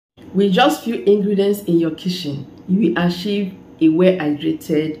With just few ingredients in your kitchen, you will achieve a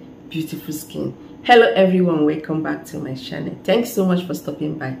well-hydrated, beautiful skin. Hello everyone, welcome back to my channel. Thanks so much for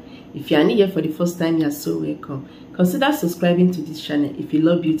stopping by. If you are new here for the first time, you are so welcome. Consider subscribing to this channel if you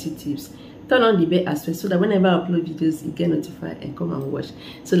love beauty tips. Turn on the bell as well so that whenever I upload videos, you get notified and come and watch.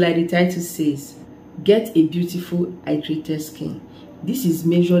 So like the title says, get a beautiful hydrated skin. This is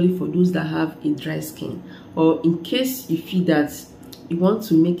majorly for those that have a dry skin, or in case you feel that you want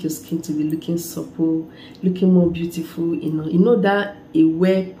to make your skin to be looking supple, looking more beautiful. You know that a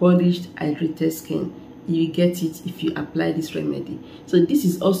well polished hydrated skin, you will get it if you apply this remedy. So this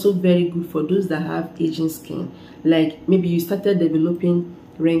is also very good for those that have aging skin, like maybe you started developing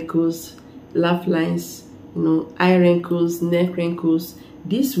wrinkles, laugh lines, eye wrinkles, neck wrinkles.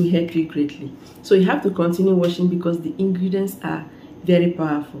 This will help you greatly. So you have to continue washing because the ingredients are very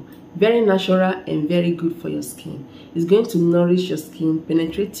powerful, very natural, and very good for your skin. It's going to nourish your skin,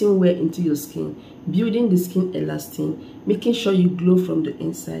 penetrating well into your skin, building the skin elastin, making sure you glow from the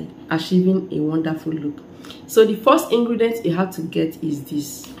inside, achieving a wonderful look. So the first ingredient you have to get is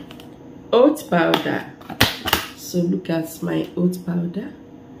this oat powder. So look at my oat powder.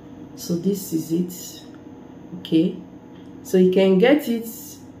 So this is it. Okay, so you can get it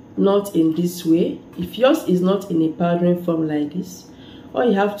not in this way. If yours is not in a powdering form like this, all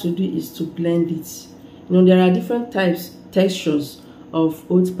you have to do is to blend it. There are different textures of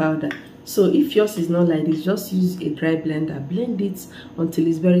oat powder. So if yours is not like this, just use a dry blender, blend it until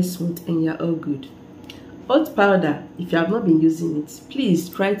it's very smooth and you're all good. Oat powder, if you have not been using it, please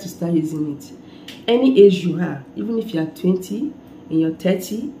try to start using it. Any age you have, even if you are 20 and you're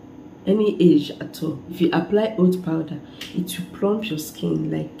 30, any age at all, if you apply oat powder, it will plump your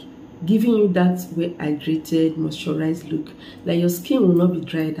skin, like giving you that well hydrated, moisturized look. Like your skin will not be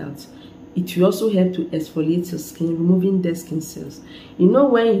dried out. It will also help to exfoliate your skin, removing dead skin cells.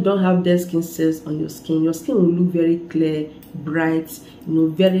 When you don't have dead skin cells on your skin will look very clear, bright,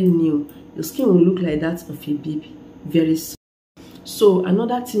 very new. Your skin will look like that of a baby, very soft. So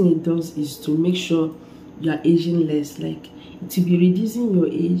another thing it does is to make sure you are aging less. Like it will be reducing your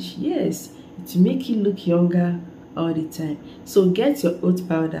age. Yes, it will make you look younger all the time. So get your oat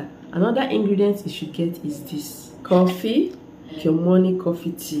powder. Another ingredient you should get is this coffee, your morning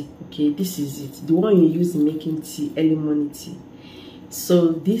coffee tea. Okay, this is it, the one you use in making tea, early morning tea.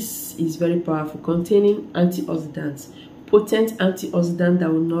 So this is very powerful, containing antioxidants, potent antioxidant that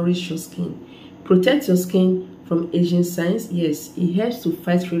will nourish your skin, protect your skin from aging signs. Yes, it helps to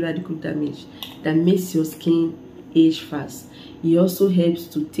fight free radical damage that makes your skin age fast. It also helps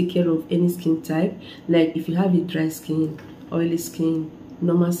to take care of any skin type, like if you have a dry skin, oily skin,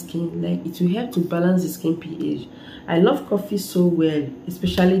 normal skin. Like it will help to balance the skin pH. I love coffee so well,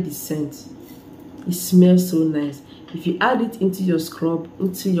 especially the scent. It smells so nice. If you add it into your scrub,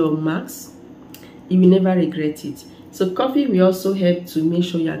 into your mask, you will never regret it. So coffee will also help to make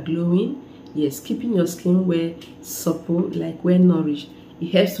sure you are glowing. Yes, keeping your skin well supple, like well nourished.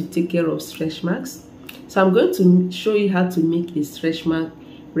 It helps to take care of stretch marks. So I'm going to show you how to make a stretch mark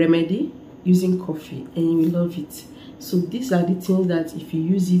remedy using coffee, and you will love it. So these are the things that if you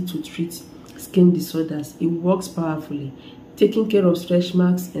use it to treat skin disorders, it works powerfully, taking care of stretch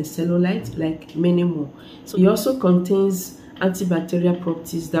marks and cellulite, like many more. So it also contains antibacterial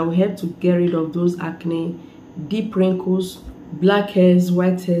properties that will help to get rid of those acne, deep wrinkles, black hairs,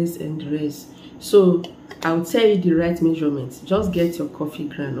 white hairs, and the rest. So I'll tell you the right measurements. Just get your coffee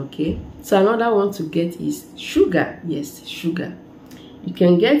ground, okay? So another one to get is sugar. Yes, sugar. You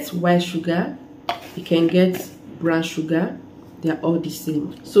can get white sugar, you can get brown sugar. They are all the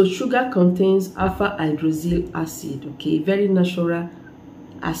same. So sugar contains alpha hydroxyl acid, okay, very natural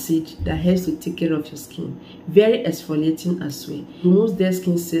acid that helps to take care of your skin, very exfoliating as well, removes dead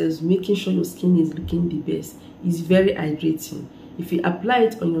skin cells, making sure your skin is looking the best. It's very hydrating. If you apply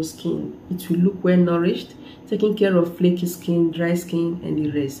it on your skin, it will look well nourished, taking care of flaky skin, dry skin, and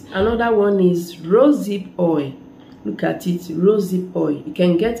the rest. Another one is rosehip oil. Look at it, rosehip oil. You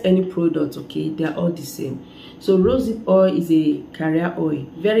can get any product, okay, they are all the same. So rosehip oil is a carrier oil,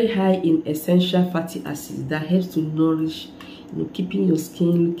 very high in essential fatty acids that helps to nourish, keeping your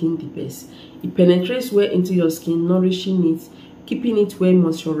skin looking the best. It penetrates well into your skin, nourishing it, keeping it well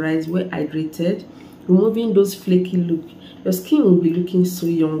moisturized, well hydrated, removing those flaky look. Your skin will be looking so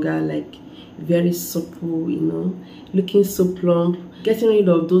younger, like very supple, looking so plump, getting rid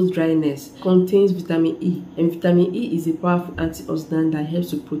of those dryness. Contains vitamin E, and vitamin E is a powerful antioxidant that helps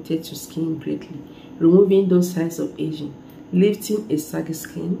to protect your skin greatly, removing those signs of aging, lifting a saggy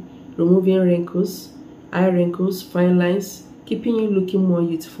skin, removing wrinkles, eye wrinkles, fine lines, keeping you looking more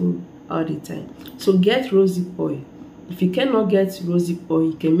youthful all the time. So get rosehip oil. If you cannot get rosehip oil,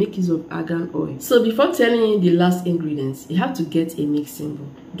 you can make use of argan oil. So before telling you the last ingredients, you have to get a mixing bowl.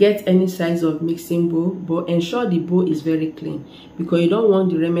 Get any size of mixing bowl, but ensure the bowl is very clean because you don't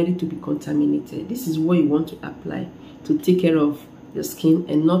want the remedy to be contaminated. This is what you want to apply to take care of your skin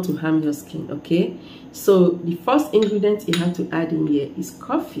and not to harm your skin, okay? So the first ingredient you have to add in here is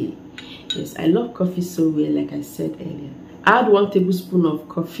coffee. Yes, I love coffee so well, like I said earlier. Add 1 tablespoon of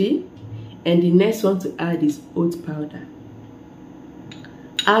coffee, and the next one to add is oat powder.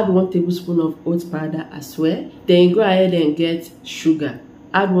 Add 1 tablespoon of oat powder as well. Then go ahead and get sugar.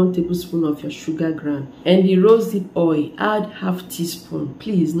 Add 1 tablespoon of your sugar ground. And the rosehip oil, add half teaspoon.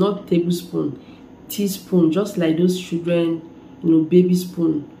 Please, not tablespoon, teaspoon, just like those children, baby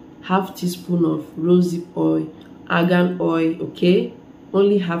spoon. Half teaspoon of rosehip oil, argan oil, okay?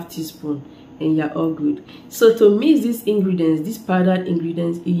 Only half teaspoon, and you're all good. So to mix these ingredients, these powdered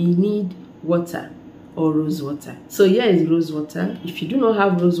ingredients, you need water or rose water. So here is rose water. If you do not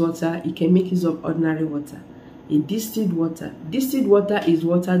have rose water, you can make use of ordinary water. A distilled water. Distilled water is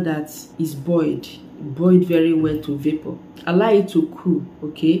water that is boiled very well to vapor. Allow it to cool,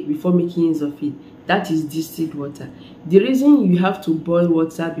 okay, before making use of it. That is distilled water. The reason you have to boil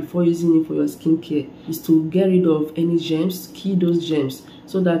water before using it for your skincare is to get rid of any germs, kill those germs,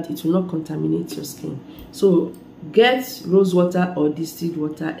 so that it will not contaminate your skin. So get rose water or distilled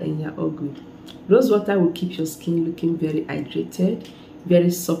water and you're all good. Rose water will keep your skin looking very hydrated,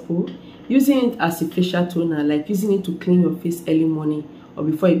 very supple. Using it as a facial toner, like using it to clean your face early morning or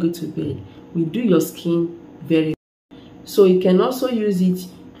before you go to bed, will do your skin very good. So you can also use it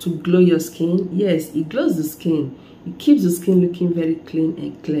to glow your skin. Yes, it glows the skin. It keeps the skin looking very clean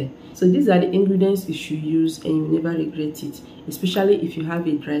and clear. So these are the ingredients you should use and you will never regret it, especially if you have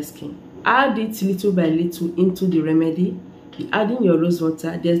a dry skin. Add it little by little into the remedy. You add in your rose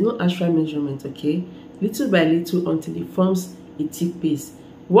water. There's no actual measurement, okay? Little by little until it forms a thick paste.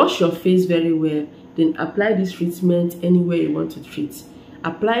 Wash your face very well, then apply this treatment anywhere you want to treat.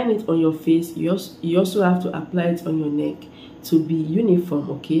 Applying it on your face, you also have to apply it on your neck to be uniform,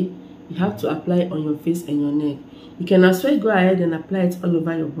 okay? You have to apply it on your face and your neck. You can as well go ahead and apply it all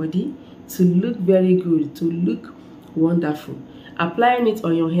over your body to look very good, to look wonderful. Applying it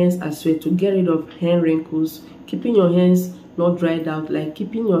on your hands as well to get rid of hand wrinkles, keeping your hands not dried out, like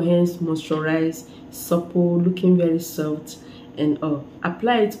keeping your hands moisturized, supple, looking very soft and all.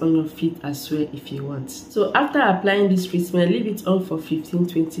 Apply it on your feet as well if you want. So after applying this treatment, leave it on for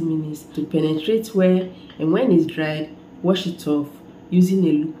 15-20 minutes to penetrate well, and when it's dried, wash it off using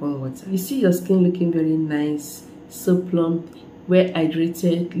a lukewarm water. You see your skin looking very nice, so plump, well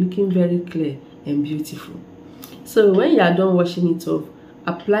hydrated, looking very clear and beautiful. So when you are done washing it off,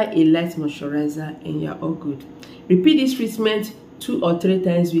 apply a light moisturizer and you're all good. Repeat this treatment 2 or 3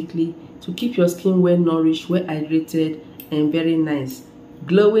 times weekly to keep your skin well nourished, well hydrated and very nice,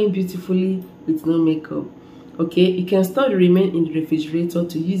 glowing beautifully with no makeup. Okay, you can store the remaining in the refrigerator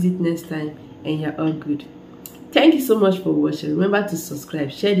to use it next time and you're all good. Thank you so much for watching. Remember to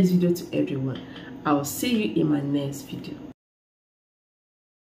subscribe, share this video to everyone. I'll see you in my next video.